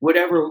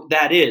 Whatever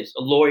that is,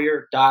 a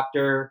lawyer,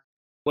 doctor,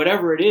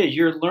 whatever it is,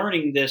 you're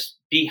learning this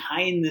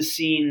behind the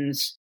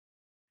scenes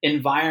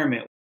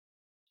environment.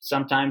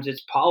 Sometimes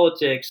it's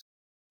politics,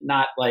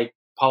 not like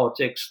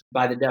politics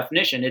by the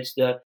definition. It's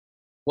the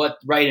what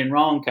right and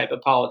wrong type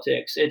of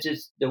politics. It's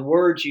just the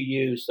words you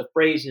use, the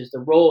phrases, the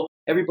role,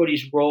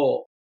 everybody's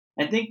role.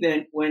 I think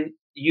that when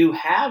you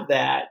have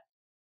that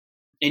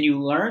and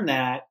you learn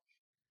that,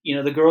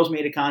 the girls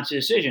made a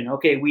conscious decision.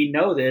 Okay, we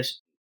know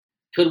this.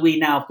 Could we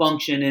now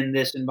function in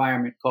this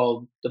environment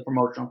called the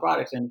promotional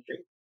products industry?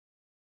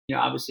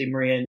 Obviously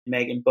Maria and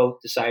Megan both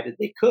decided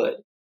they could.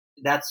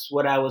 That's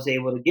what I was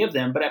able to give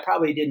them, but I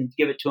probably didn't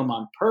give it to them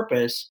on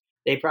purpose.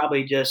 They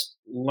probably just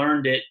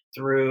learned it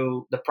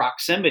through the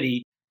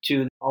proximity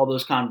to all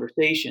those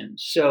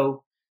conversations.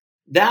 So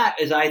that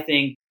is, I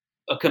think,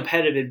 a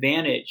competitive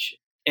advantage.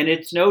 And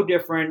it's no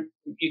different.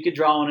 You could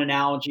draw an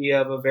analogy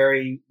of a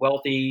very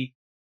wealthy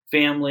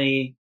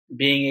family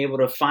being able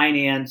to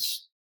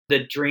finance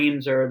the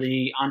dreams or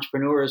the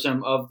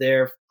entrepreneurism of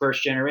their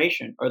first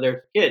generation or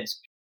their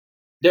kids.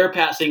 They're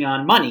passing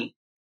on money.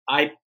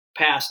 I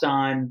passed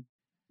on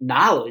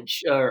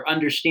knowledge or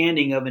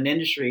understanding of an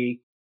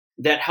industry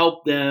that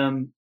helped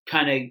them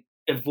kind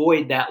of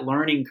avoid that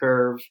learning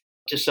curve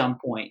to some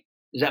point.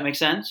 Does that make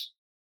sense?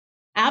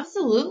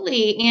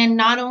 Absolutely. And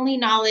not only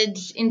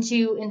knowledge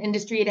into an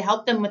industry to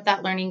help them with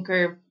that learning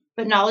curve,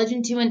 but knowledge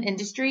into an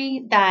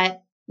industry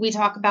that we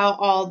talk about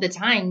all the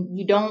time.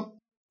 You don't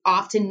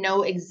often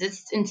know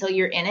exists until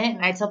you're in it.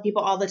 And I tell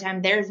people all the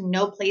time, there's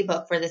no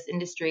playbook for this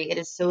industry. It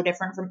is so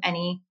different from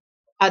any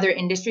other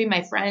industry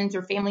my friends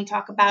or family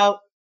talk about,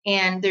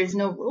 and there's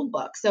no rule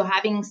book. So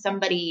having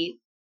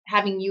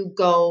you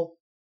go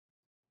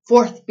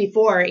forth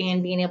before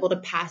and being able to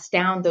pass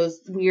down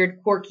those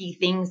weird, quirky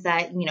things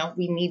that,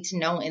 we need to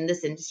know in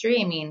this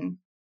industry, I mean,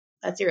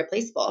 that's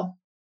irreplaceable.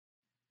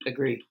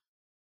 Agreed.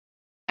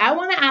 I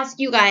want to ask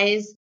you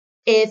guys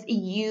if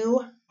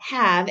you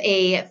have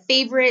a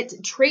favorite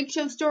trade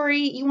show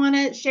story you want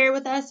to share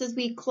with us as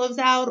we close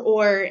out,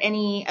 or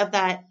any of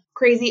that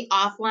crazy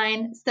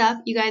offline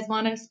stuff you guys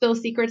want to spill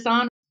secrets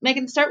on.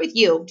 Megan, start with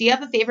you. Do you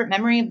have a favorite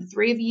memory of the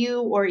three of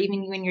you, or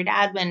even you and your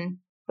dad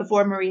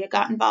before Maria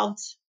got involved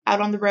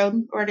out on the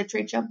road or at a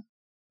trade show?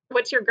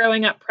 What's your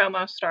growing up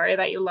promo story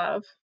that you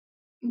love?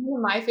 One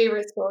of my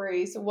favorite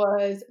stories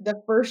was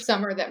the first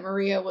summer that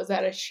Maria was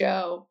at a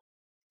show,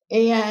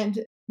 and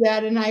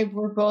Dad and I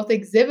were both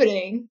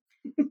exhibiting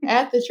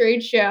at the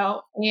trade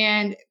show,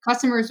 and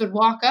customers would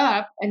walk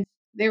up and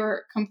they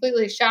were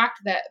completely shocked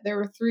that there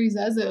were 3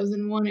 Zezos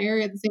in one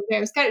area at the same time.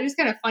 It was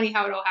kind of funny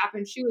how it all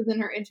happened. She was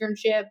in her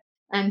internship,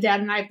 and Dad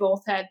and I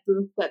both had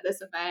booths at this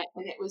event,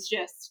 and it was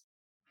just,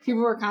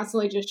 people were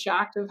constantly just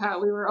shocked of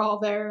how we were all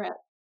there at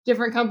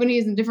different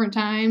companies and different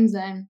times.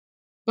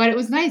 But it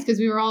was nice because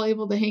we were all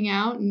able to hang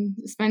out and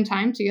spend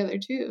time together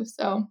too.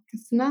 So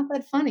it's not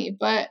that funny,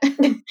 but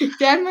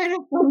Dad might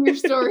have funnier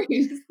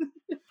stories.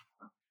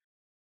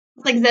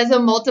 It's like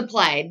Zezo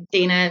multiplied.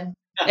 Dana,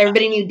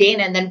 everybody knew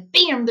Dana, and then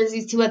bam, there's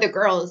these 2 other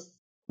girls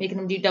making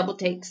them do double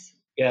takes.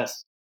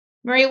 Yes.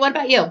 Maria, what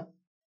about you?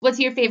 What's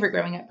your favorite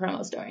growing up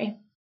promo story?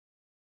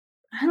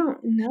 I don't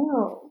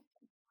know.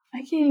 I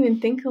can't even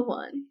think of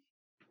one.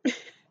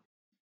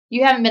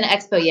 You haven't been to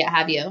Expo yet,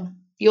 have you?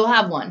 You'll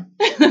have one.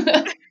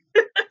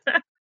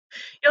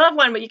 You'll have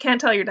one, but you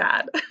can't tell your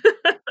dad.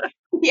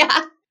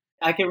 Yeah.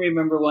 I can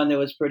remember one that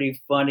was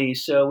pretty funny.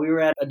 So we were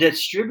at a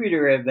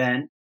distributor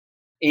event,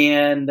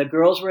 and the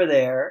girls were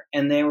there,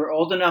 and they were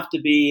old enough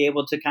to be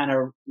able to kind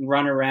of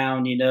run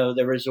around,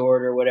 the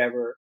resort or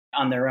whatever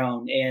on their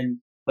own.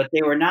 But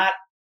they were not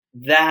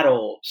that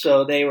old.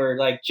 So they were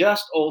like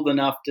just old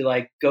enough to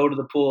like go to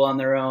the pool on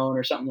their own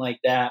or something like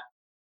that.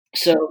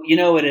 So,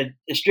 at a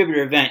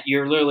distributor event,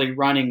 you're literally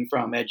running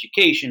from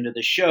education to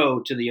the show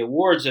to the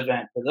awards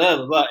event, blah,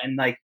 blah, blah. And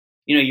like,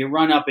 you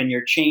run up and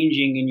you're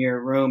changing in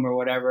your room or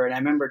whatever. And I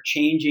remember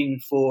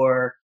changing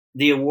for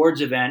the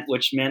awards event,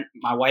 which meant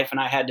my wife and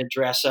I had to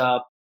dress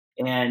up.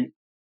 And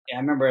I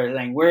remember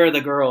saying, "Where are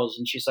the girls?"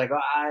 And she's like, "Oh,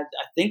 I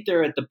think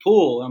they're at the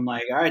pool." I'm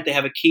like, "All right, they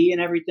have a key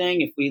and everything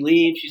if we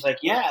leave?" She's like,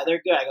 "Yeah,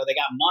 they're good." I go, "They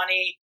got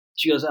money?"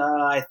 She goes,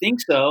 "I think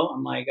so."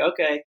 I'm like,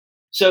 "Okay."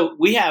 So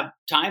we have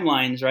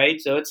timelines,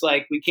 right? So it's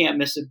like we can't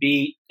miss a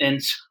beat.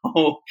 And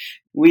so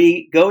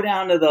we go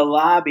down to the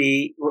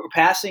lobby. We're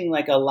passing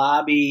like a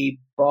lobby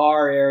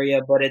bar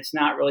area, but it's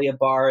not really a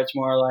bar. It's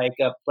more like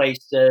a place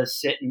to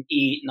sit and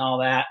eat and all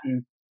that.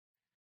 And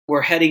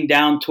we're heading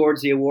down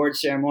towards the award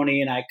ceremony.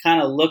 And I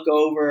kind of look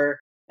over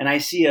and I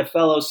see a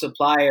fellow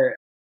supplier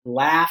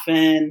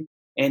laughing,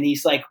 and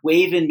he's like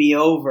waving me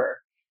over.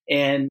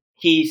 And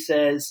he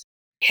says,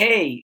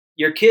 "Hey,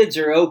 your kids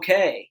are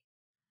okay."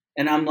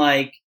 And I'm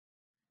like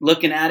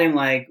looking at him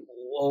like,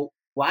 "Well,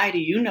 why do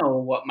you know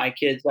what my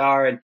kids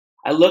are?" And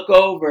I look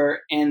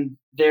over and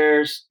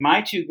there's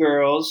my 2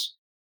 girls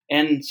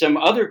and some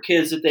other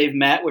kids that they've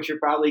met, which are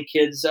probably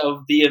kids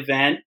of the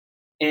event.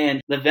 And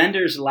the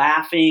vendor's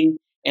laughing,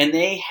 and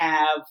they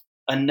have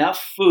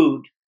enough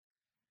food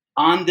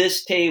on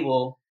this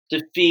table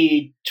to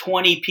feed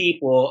 20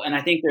 people. And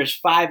I think there's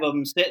 5 of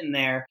them sitting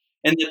there.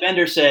 And the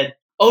vendor said,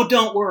 "Oh,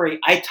 don't worry.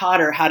 I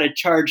taught her how to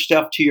charge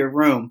stuff to your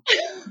room."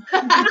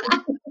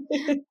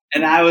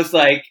 And I was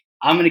like,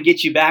 "I'm going to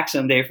get you back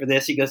someday for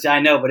this." He goes,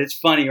 "I know, but it's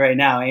funny right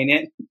now,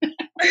 ain't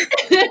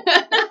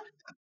it?"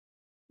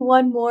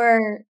 One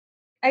more,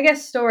 I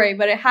guess, story,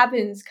 but it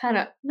happens kind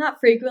of not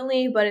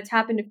frequently, but it's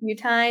happened a few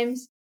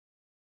times.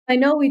 I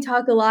know we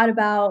talk a lot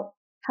about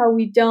how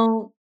we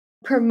don't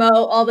promote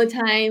all the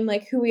time,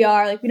 like who we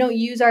are. Like we don't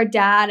use our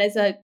dad as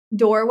a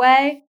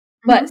doorway,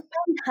 but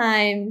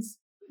sometimes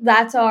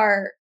that's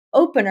our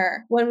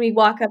opener when we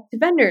walk up to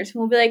vendors,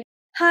 and we'll be like,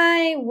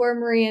 "Hi, we're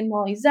Maria and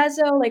Molly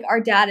Zezo. Like our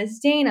dad is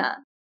Dana."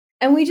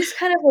 And we just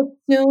kind of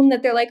assume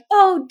that they're like,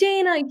 "Oh,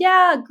 Dana,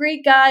 yeah,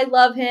 great guy,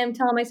 love him,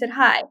 tell him I said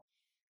hi."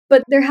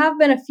 But there have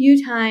been a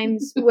few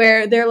times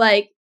where they're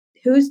like,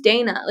 "Who's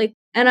Dana?" Like,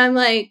 and I'm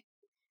like,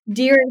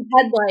 deer in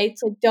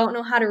headlights, like don't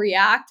know how to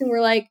react. And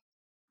we're like,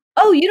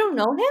 "Oh, you don't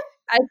know him?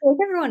 I feel like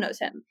everyone knows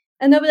him."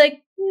 And they'll be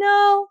like,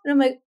 "No." And I'm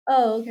like,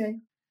 "Oh, okay."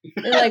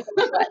 And like,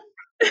 what?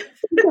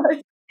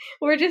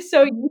 We're just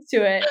so used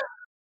to it.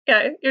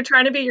 Yeah, you're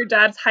trying to be your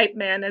dad's hype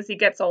man as he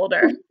gets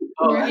older.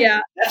 Oh,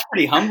 Yeah. That's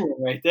pretty humbling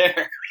right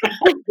there.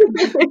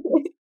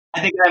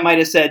 I think I might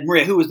have said,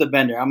 "Maria, who was the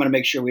vendor? I'm going to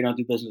make sure we don't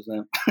do business with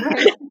them."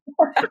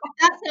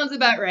 That sounds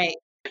about right.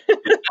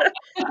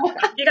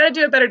 You got to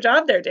do a better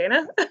job there,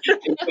 Dana.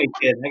 Wait,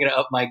 kid, I got to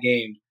up my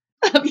game.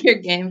 Up your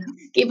game.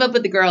 Keep up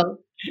with the girls.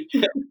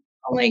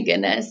 Oh my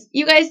goodness.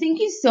 You guys, thank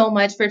you so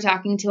much for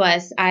talking to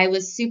us. I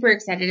was super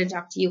excited to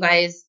talk to you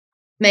guys.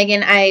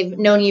 Megan, I've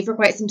known you for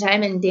quite some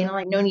time, and Daniel,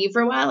 I've known you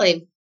for a while.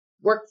 I've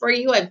worked for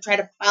you. I've tried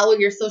to follow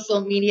your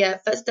social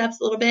media footsteps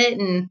a little bit.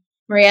 And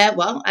Maria,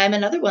 well, I'm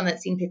another one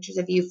that's seen pictures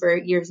of you for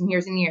years and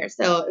years and years.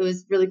 So it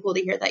was really cool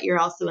to hear that you're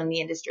also in the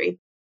industry.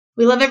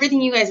 We love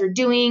everything you guys are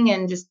doing,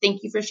 and just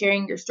thank you for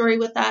sharing your story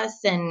with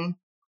us. And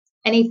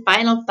any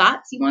final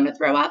thoughts you want to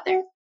throw out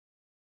there?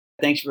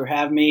 Thanks for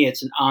having me.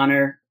 It's an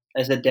honor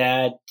as a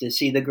dad to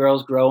see the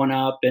girls growing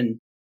up and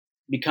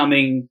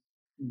becoming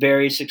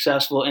very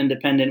successful,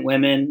 independent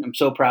women. I'm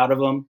so proud of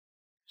them.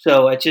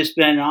 So it's just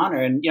been an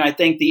honor. And, I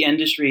thank the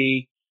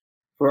industry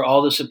for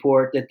all the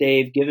support that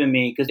they've given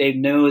me, because they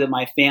know that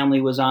my family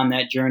was on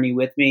that journey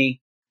with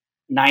me.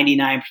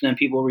 99% of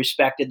people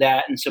respected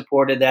that and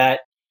supported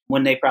that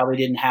when they probably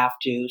didn't have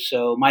to.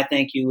 So my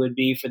thank you would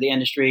be for the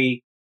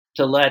industry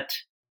to let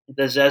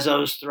the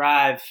Zezzos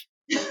thrive.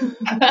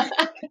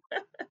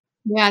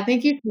 Yeah,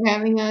 thank you for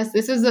having us.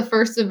 This is the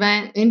first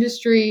event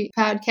industry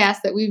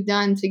podcast that we've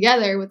done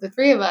together with the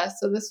three of us.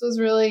 So this was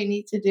really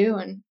neat to do,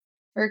 and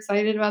we're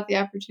excited about the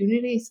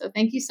opportunity. So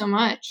thank you so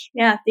much.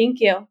 Yeah,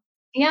 thank you.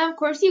 Yeah, of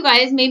course, you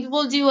guys. Maybe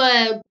we'll do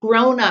a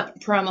grown-up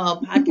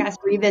promo podcast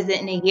revisit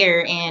in a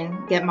year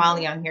and get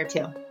Molly on here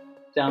too.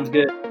 Sounds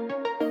good.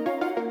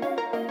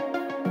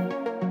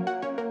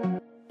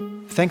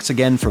 Thanks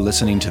again for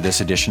listening to this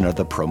edition of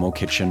the Promo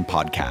Kitchen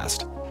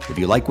podcast. If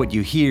you like what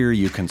you hear,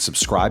 you can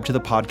subscribe to the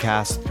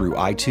podcast through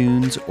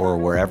iTunes or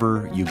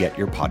wherever you get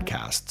your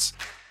podcasts.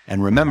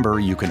 And remember,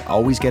 you can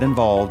always get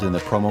involved in the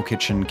Promo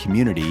Kitchen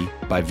community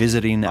by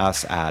visiting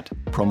us at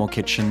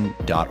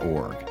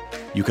promokitchen.org.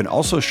 You can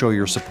also show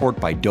your support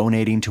by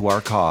donating to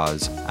our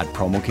cause at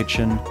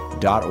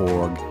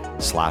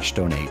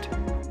promokitchen.org/donate.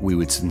 We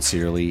would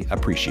sincerely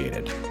appreciate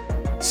it.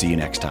 See you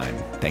next time.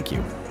 Thank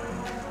you.